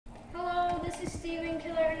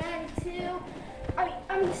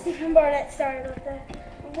I'm Stephen Barnett, started with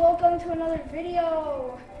that. Welcome to another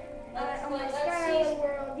video on my Skyline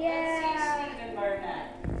world. Yeah. Let's see Stephen Barnett.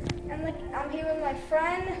 And I'm here with my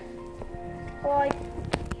friend.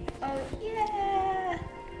 Yeah.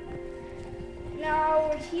 Now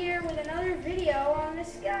we're here with another video on the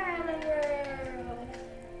Skyline world.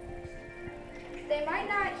 They might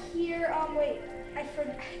not hear. Wait. I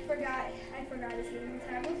forgot his name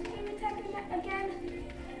tag. What's his name tag again?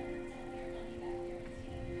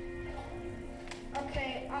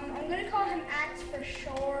 Okay, I'm gonna call him Axe for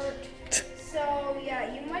short. So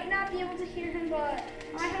yeah, you might not be able to hear him, but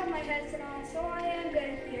I have my headset on, so I am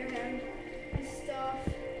gonna hear him and stuff.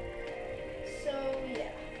 So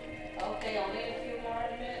yeah. Okay, I'll need a few more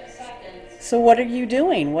seconds. So what are you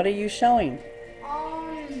doing? What are you showing?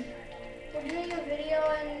 We're doing a video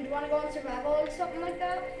and want to go in survival or something like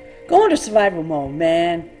that. Go into survival mode,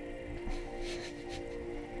 man.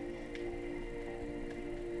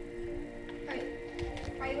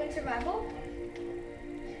 Are you in survival?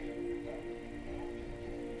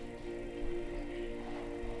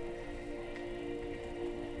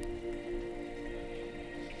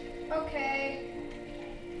 Okay.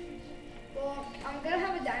 Well, I'm gonna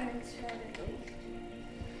have a diamond sword, I believe.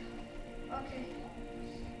 Okay.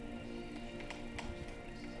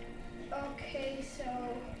 Okay, so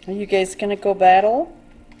Are you guys gonna go battle?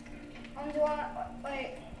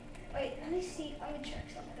 wait, let me see, let me check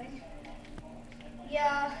something.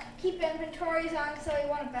 Yeah, keep inventories on, so you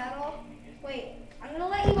want to battle. Wait, I'm gonna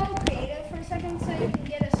let you go creative for a second so you can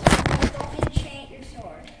get a sword. Don't enchant your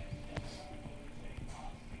sword.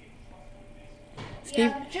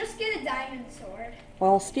 Yeah, just get a diamond sword.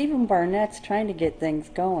 While Stephen Barnett's trying to get things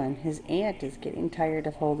going, his aunt is getting tired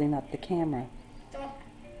of holding up the camera. No,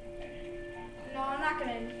 I'm not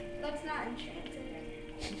gonna. Let's not enchant it.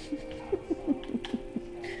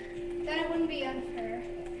 Then it wouldn't be unfair.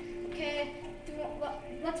 Okay,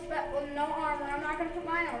 let's bet. Well, no armor. I'm not gonna put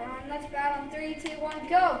my armor on. Let's bet on 3, 2, 1,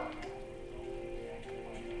 go.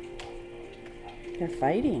 They're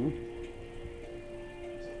fighting.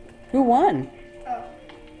 Who won? Oh.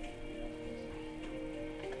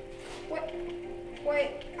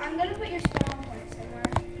 Wait. I'm gonna put your spawn point somewhere.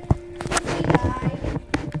 If we die.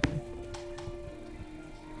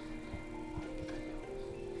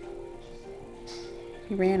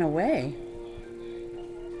 He ran away.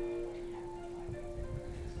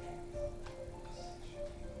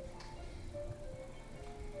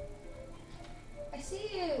 I see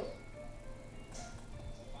you.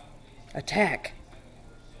 Attack.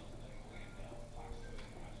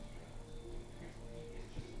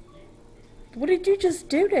 What did you just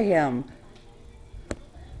do to him?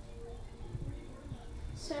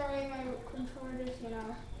 Sorry, my controller just,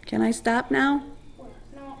 Can I stop now? Wait.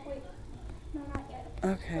 No, not yet.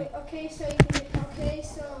 Okay. Wait, okay, so you can get, okay,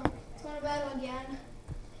 so it's going to battle again.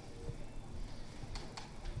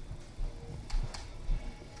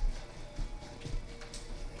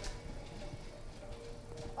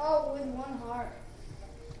 Oh, with 1 heart.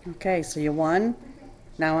 Okay, so you won?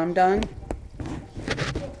 Now I'm done?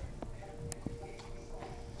 Okay.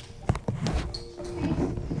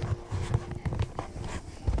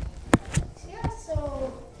 Yeah,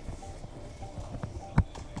 so.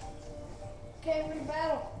 Okay, we're in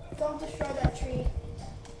battle. Don't destroy that tree.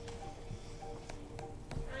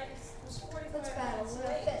 Let's battle with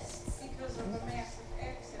our fists. Because of a massive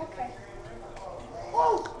accident. Okay.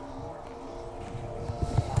 Oh!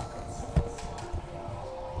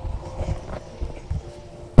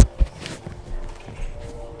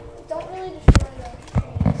 Don't really destroy those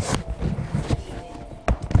trees.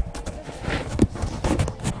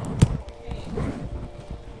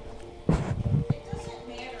 It doesn't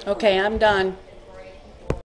matter. Okay, I'm done.